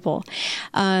from the people.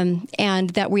 And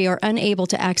that we are unable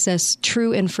to access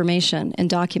true information and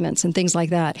documents and things like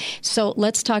that. So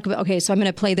let's talk about, so I'm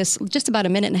going to play this just about a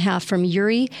minute and a half from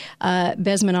Yuri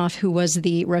Bezmenov, who was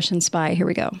the Russian spy. Here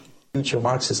we go. Future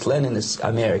Marxist-Leninist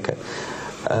America.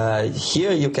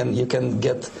 Here you can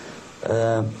get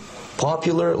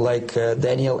popular like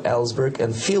Daniel Ellsberg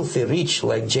and filthy rich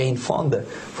like Jane Fonda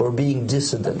for being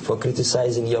dissident, for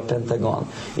criticizing your Pentagon.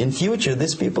 In future,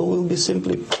 these people will be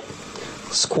simply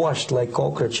squashed like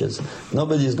cockroaches.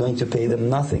 Nobody is going to pay them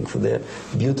nothing for their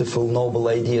beautiful, noble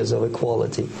ideas of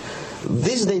equality.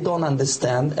 This they don't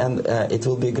understand, and it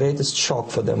will be a greatest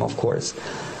shock for them, of course.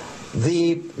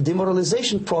 The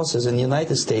demoralization process in the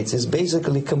United States is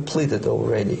basically completed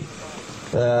already.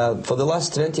 For the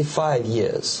last 25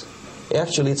 years,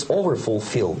 Actually, it's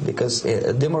overfulfilled because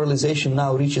demoralization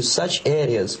now reaches such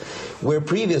areas where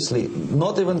previously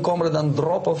not even Comrade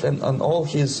Andropov and all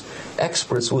his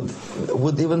experts would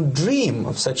even dream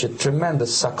of such a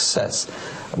tremendous success.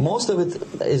 Most of it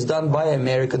is done by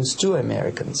Americans to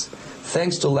Americans,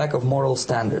 thanks to lack of moral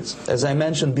standards. As I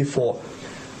mentioned before,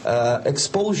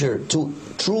 exposure to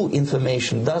true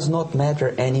information does not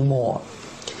matter anymore.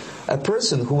 A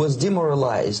person who was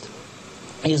demoralized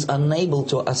is unable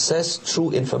to assess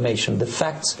true information. The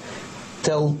facts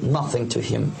tell nothing to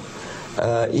him.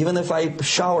 Even if I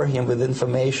shower him with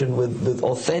information, with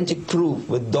authentic proof,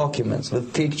 with documents,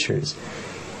 with pictures,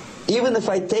 even if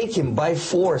I take him by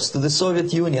force to the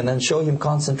Soviet Union and show him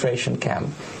concentration camp,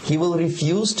 he will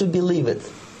refuse to believe it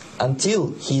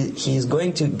until he is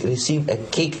going to receive a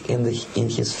kick in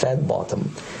his fat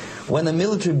bottom. When a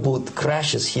military boot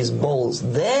crashes his balls,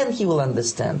 then he will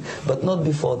understand, but not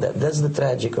before that. That's the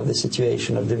tragic of the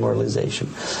situation of demoralization.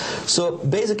 So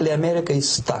basically America is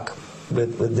stuck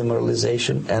with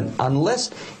demoralization, and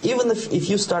unless, even if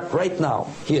you start right now,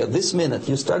 here, this minute,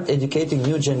 you start educating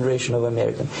new generation of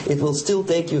Americans, it will still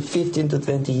take you 15 to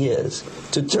 20 years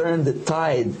to turn the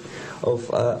tide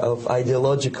of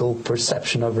ideological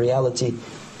perception of reality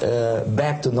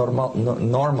back to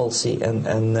normalcy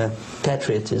and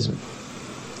patriotism.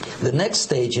 The next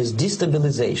stage is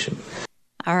destabilization.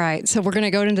 All right, so we're going to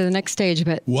go into the next stage,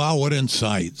 but wow, what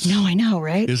insights! No, I know,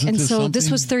 right? Isn't this something? This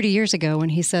was 30 years ago when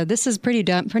he said this is pretty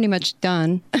much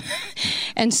done,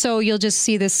 and so you'll just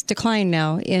see this decline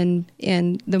now in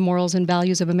the morals and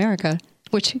values of America,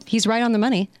 which he's right on the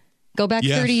money. Go back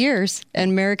 30 years, and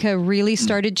America really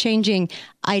started changing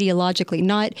ideologically.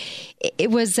 It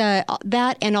was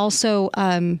that, and also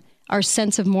our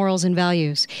sense of morals and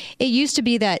values. It used to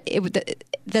be that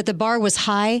that the bar was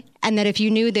high, and that if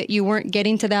you knew that you weren't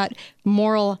getting to that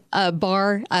moral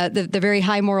bar, the very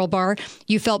high moral bar,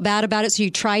 you felt bad about it, so you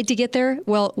tried to get there.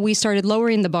 Well, we started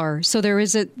lowering the bar. So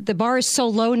the bar is so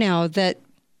low now that...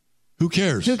 Who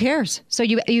cares? Who cares? So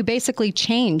you basically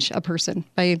change a person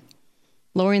by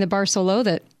lowering the bar so low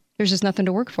that there's just nothing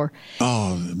to work for.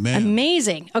 Oh, man.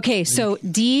 Amazing. Okay, so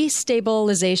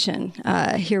destabilization.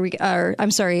 Here we are.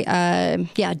 I'm sorry.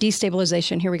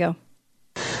 Destabilization. Here we go.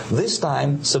 This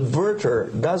time,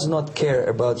 subverter does not care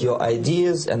about your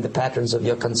ideas and the patterns of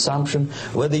your consumption.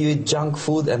 Whether you eat junk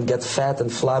food and get fat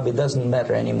and flabby, doesn't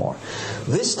matter anymore.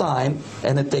 This time,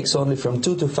 and it takes only from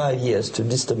 2 to 5 years to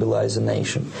destabilize a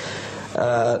nation,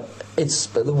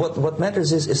 what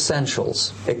matters is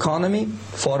essentials: economy,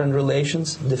 foreign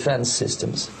relations, defense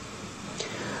systems.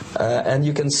 And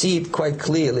you can see it quite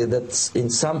clearly that in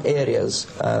some areas,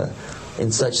 in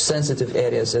such sensitive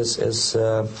areas as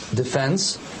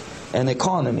defense and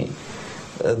economy,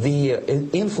 the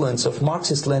influence of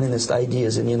Marxist-Leninist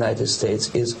ideas in the United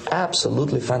States is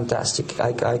absolutely fantastic.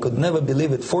 I could never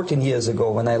believe it 14 years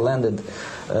ago when I landed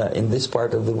in this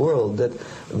part of the world that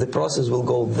the process will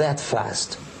go that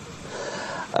fast.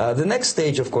 The next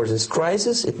stage, of course, is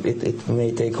crisis. It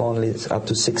may take only up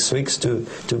to 6 weeks to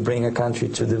bring a country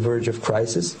to the verge of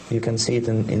crisis. You can see it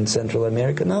in Central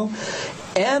America now.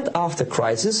 And after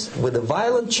crisis, with a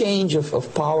violent change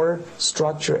of power,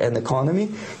 structure, and economy,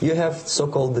 you have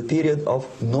so-called the period of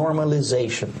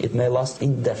normalization. It may last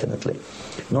indefinitely.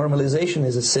 Normalization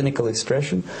is a cynical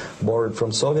expression borrowed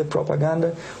from Soviet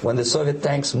propaganda. When the Soviet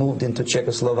tanks moved into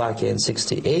Czechoslovakia in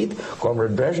 '68,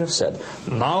 Comrade Brezhnev said,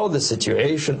 "Now the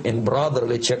situation in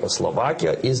brotherly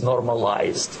Czechoslovakia is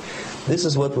normalized." This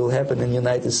is what will happen in the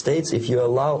United States if you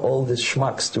allow all these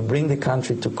schmucks to bring the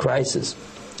country to crisis,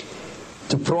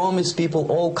 to promise people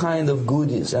all kind of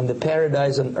goodies and the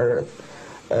paradise on earth,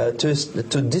 to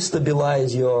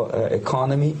destabilize your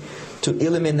economy, to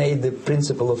eliminate the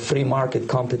principle of free market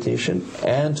competition,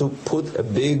 and to put a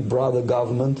big brother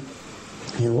government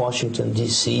in Washington,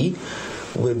 D.C.,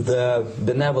 with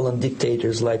benevolent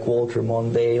dictators like Walter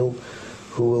Mondale,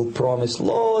 who will promise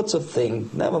lots of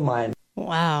things. Never mind.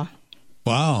 Wow.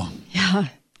 Yeah.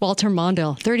 Walter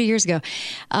Mondale, 30 years ago.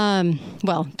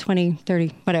 20,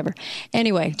 30, whatever.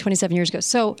 Anyway, 27 years ago.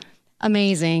 So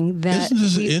amazing that... Isn't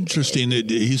this interesting?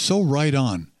 He's so right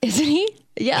on. Isn't he?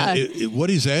 Yeah. What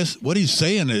he's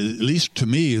saying, at least to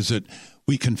me, is that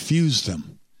we confuse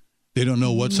them. They don't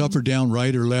know what's up or down,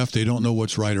 right or left. They don't know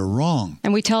what's right or wrong.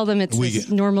 And we tell them it's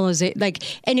normalization.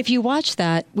 And if you watch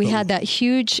that, we had that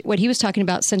huge, what he was talking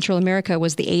about, Central America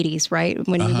was the 80s, right?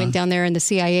 When we went down there and the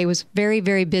CIA was very,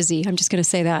 very busy. I'm just going to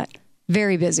say that.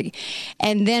 Very busy.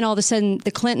 And then all of a sudden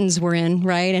the Clintons were in,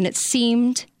 right? And it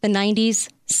seemed, the 90s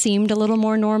seemed a little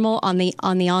more normal on the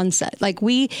onset.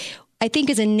 I think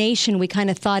as a nation, we kind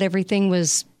of thought everything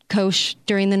was kosher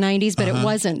during the 90s, but it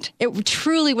wasn't. It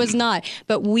truly was not.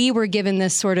 But we were given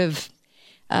this sort of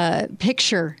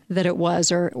picture that it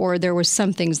was, or there were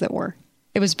some things that were.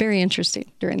 It was very interesting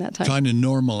during that time. Trying to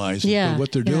normalize it. But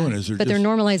what they're doing is they're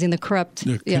normalizing the corrupt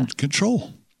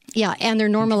control. Yeah, and they're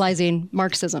normalizing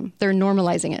Marxism. They're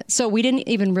normalizing it. So we didn't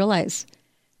even realize,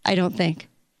 I don't think.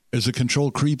 As the control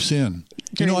creeps in.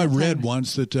 I read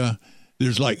once that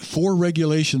there's like 4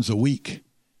 regulations a week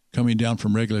coming down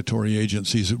from regulatory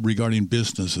agencies regarding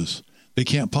businesses. They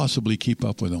can't possibly keep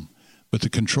up with them. But the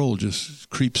control just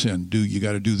creeps in. You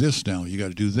got to do this now. You got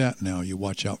to do that now. You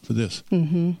watch out for this.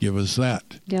 Mm-hmm. Give us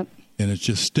that. Yep. And it's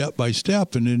just step by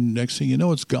step, and then next thing you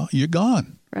know, it's gone. You're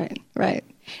gone. Right.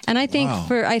 And I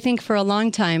think for a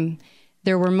long time,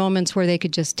 there were moments where they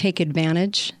could just take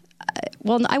advantage.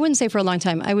 Well, I wouldn't say for a long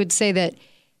time. I would say that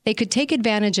they could take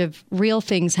advantage of real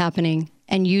things happening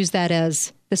and use that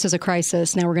as, this is a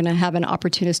crisis. Now we're going to have an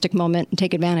opportunistic moment and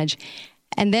take advantage.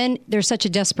 And then there's such a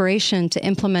desperation to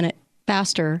implement it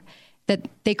faster that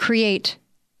they create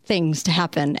things to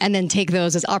happen and then take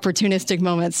those as opportunistic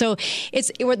moments. So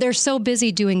they're so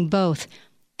busy doing both.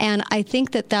 And I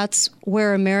think that that's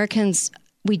where Americans,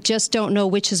 we just don't know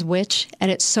which is which,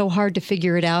 and it's so hard to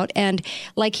figure it out. And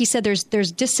like he said, there's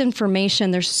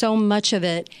disinformation, there's so much of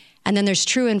it, and then there's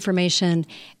true information,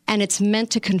 and it's meant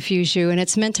to confuse you, and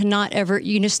it's meant to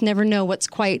you just never know what's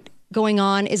quite going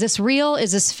on. Is this real?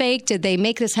 Is this fake? Did they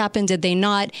make this happen? Did they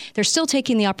not? They're still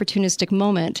taking the opportunistic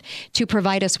moment to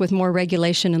provide us with more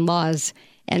regulation and laws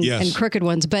and crooked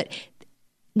ones. But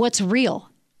what's real?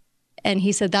 And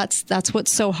he said that's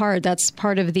what's so hard. That's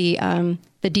part of the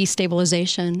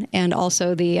destabilization, and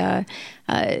also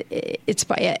it's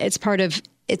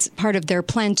part of their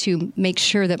plan to make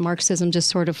sure that Marxism just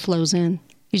sort of flows in.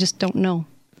 You just don't know.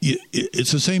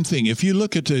 It's the same thing. If you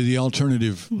look at the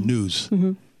alternative news.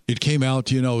 Mm-hmm. It came out,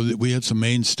 that we had some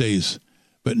mainstays.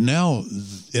 But now,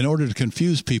 in order to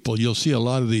confuse people, you'll see a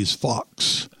lot of these fraud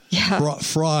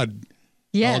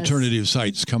alternative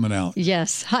sites coming out.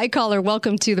 Yes. Hi, caller.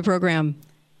 Welcome to the program.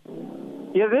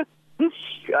 Yeah, this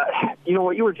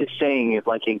what you were just saying is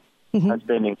has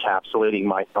been encapsulating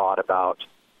my thought about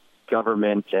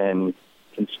government and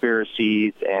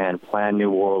conspiracies and planned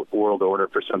new world order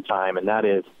for some time. And that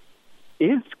is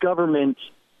government...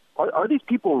 Are these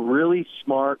people really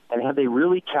smart, and have they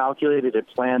really calculated and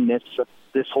planned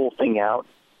this whole thing out?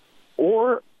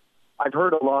 Or, I've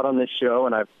heard a lot on this show,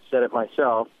 and I've said it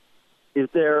myself, is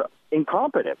there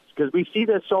incompetence? Because we see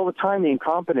this all the time, the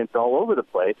incompetence all over the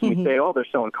place. Mm-hmm. We say, they're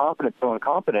so incompetent.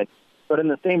 But in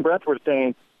the same breath, we're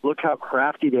saying, look how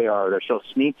crafty they are. They're so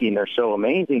sneaky, and they're so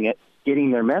amazing at getting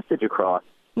their message across.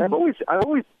 Mm-hmm. And I've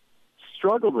always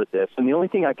struggled with this, and the only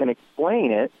thing I can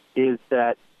explain it is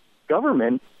that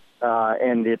government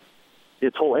and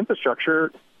its whole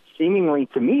infrastructure, seemingly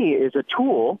to me, is a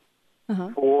tool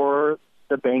for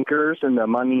the bankers and the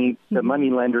money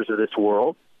lenders of this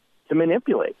world to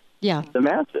manipulate the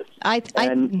masses. I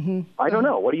don't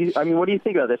know. What do you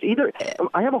think about this?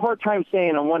 I have a hard time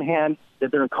saying on one hand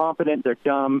that they're incompetent, they're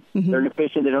dumb, they're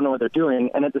inefficient, they don't know what they're doing,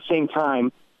 and at the same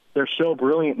time, they're so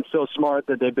brilliant and so smart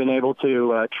that they've been able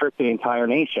to trick the entire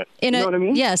nation. You know what I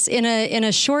mean? Yes. In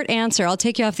a short answer, I'll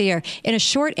take you off the air. In a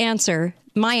short answer,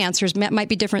 my answers might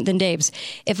be different than Dave's.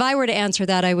 If I were to answer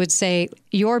that, I would say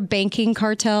your banking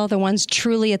cartel, the ones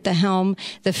truly at the helm,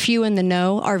 the few in the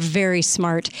know, are very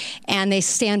smart, and they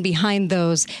stand behind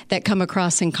those that come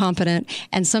across incompetent.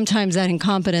 And sometimes that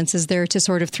incompetence is there to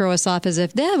sort of throw us off as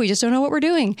if, we just don't know what we're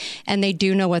doing. And they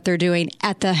do know what they're doing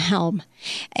at the helm.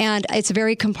 And it's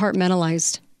very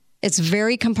compartmentalized. It's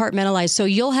very compartmentalized. So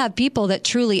you'll have people that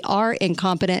truly are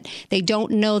incompetent. They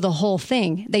don't know the whole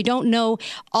thing. They don't know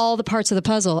all the parts of the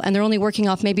puzzle, and they're only working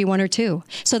off maybe one or two.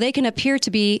 So they can appear to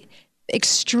be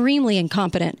extremely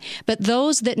incompetent. But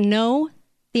those that know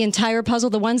the entire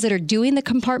puzzle, the ones that are doing the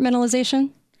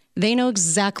compartmentalization, they know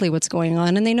exactly what's going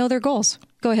on, and they know their goals.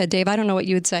 Go ahead, Dave. I don't know what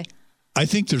you would say. I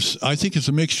think it's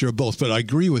a mixture of both, but I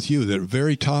agree with you. They're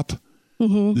very top.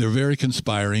 Mm-hmm. They're very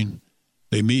conspiring.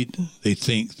 They meet, they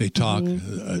think, they talk.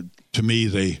 Mm-hmm. To me,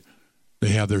 they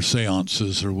have their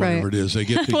seances or whatever it is. They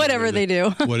get together, whatever they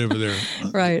do. Whatever they're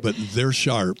right. But they're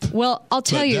sharp. Well, I'll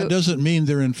tell you. That doesn't mean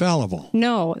they're infallible.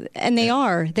 No, and they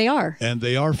are. They are. And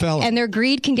they are fallible. And their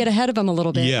greed can get ahead of them a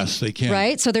little bit. Yes, they can.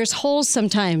 Right? So there's holes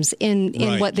sometimes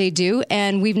in what they do,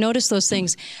 and we've noticed those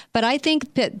things. But I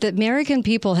think that the American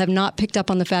people have not picked up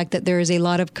on the fact that there is a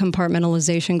lot of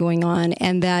compartmentalization going on,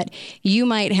 and that you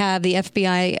might have the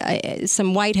FBI,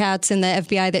 some white hats in the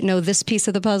FBI that know this piece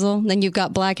of the puzzle, then you've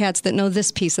got black hats that know this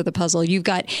piece of the puzzle. You've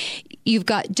got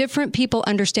different people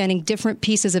understanding different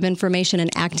pieces of information and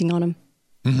acting on them.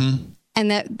 Mm-hmm.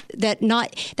 And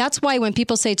that's why when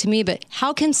people say to me, but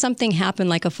how can something happen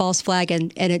like a false flag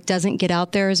and it doesn't get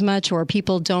out there as much, or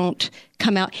people don't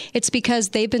come out? It's because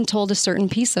they've been told a certain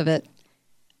piece of it.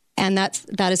 And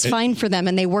that is fine for them,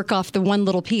 and they work off the one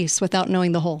little piece without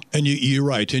knowing the whole. And you're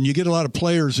right. And you get a lot of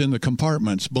players in the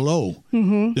compartments below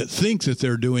that think that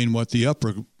they're doing what the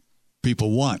upper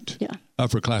people want,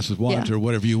 upper classes want, or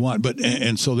whatever you want.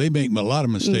 And so they make a lot of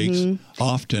mistakes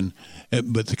often,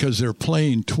 but because they're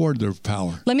playing toward their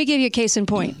power. Let me give you a case in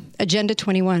point. Agenda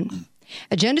 21.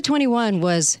 Agenda 21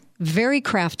 was very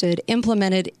crafted,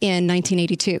 implemented in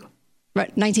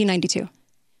 1992.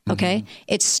 Okay?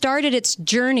 It started its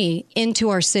journey into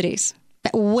our cities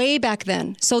way back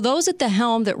then. So those at the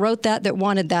helm that wrote that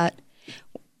wanted that,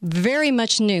 very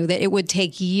much knew that it would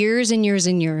take years and years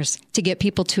and years to get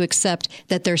people to accept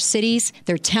that their cities,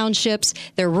 their townships,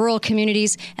 their rural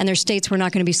communities, and their states were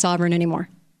not going to be sovereign anymore.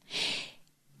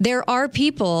 There are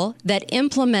people that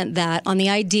implement that on the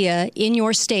idea in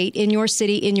your state, in your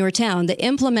city, in your town, that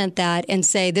implement that and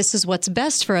say, this is what's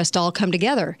best for us to all come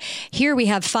together. Here we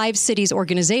have 5 cities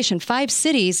organization. 5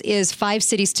 cities is 5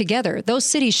 cities together. Those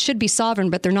cities should be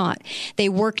sovereign, but they're not. They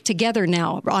work together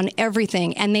now on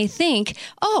everything. And they think,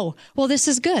 oh, well, this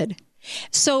is good.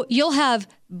 So you'll have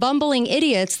bumbling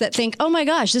idiots that think, oh my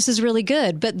gosh, this is really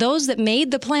good. But those that made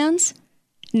the plans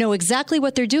know exactly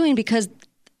what they're doing, because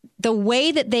the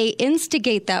way that they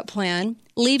instigate that plan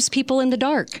leaves people in the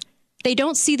dark. They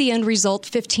don't see the end result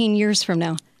 15 years from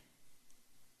now.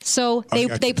 So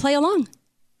they play along.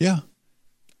 Yeah.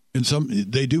 And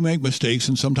they do make mistakes,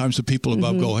 and sometimes the people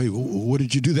above go, hey, what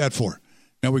did you do that for?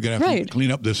 Now we're going to have to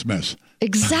clean up this mess.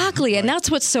 Exactly. And that's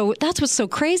what's so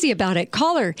crazy about it.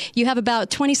 Caller, you have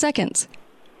about 20 seconds.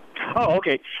 Oh,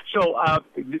 okay. So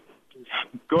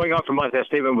going on from what that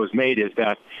statement was made is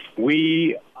that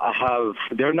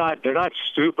they're not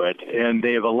stupid, and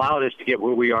they have allowed us to get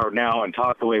where we are now and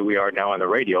talk the way we are now on the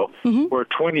radio, where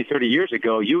 20, 30 years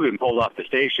ago you've been pulled off the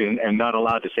station and not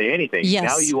allowed to say anything. Yes.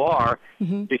 Now you are,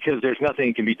 because there's nothing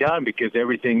that can be done, because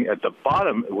everything at the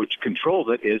bottom, which controls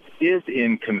it, is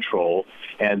in control.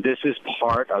 And this is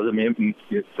part of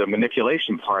the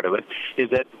manipulation part of it, is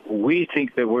that we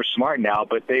think that we're smart now,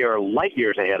 but they are light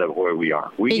years ahead of where we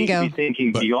are. We need to be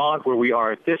thinking beyond where we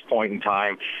are at this point in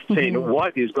time, saying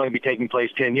what is going to be taking place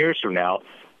 10 years from now.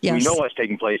 Yes. We know what's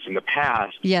taking place in the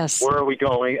past. Yes. Where are we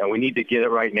going? And we need to get it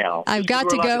right now. I've got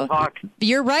to go.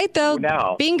 You're right, though.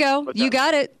 Now. Bingo. You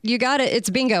got it. It's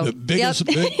bingo. The biggest,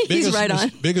 He's right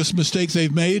on. Biggest mistake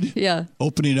they've made? Yeah.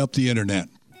 Opening up the internet.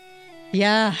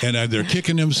 Yeah. And they're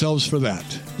kicking themselves for that.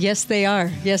 Yes, they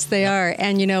are. Yes, they are.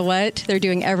 And you know what? They're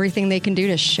doing everything they can do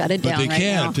to shut it down right now. But they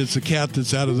can't. It's a cat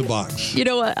that's out of the box. You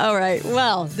know what? All right.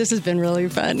 Well, this has been really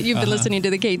fun. You've been listening to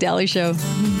The Kate Dalley Show.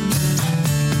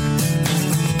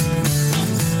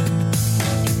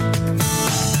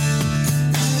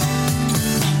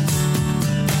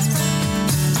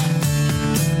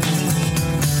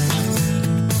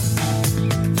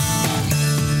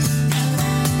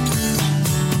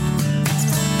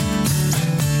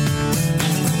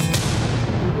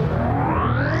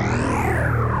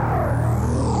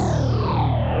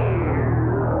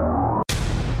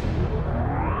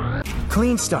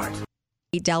 Clean Start.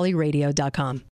 DalleyRadio.com.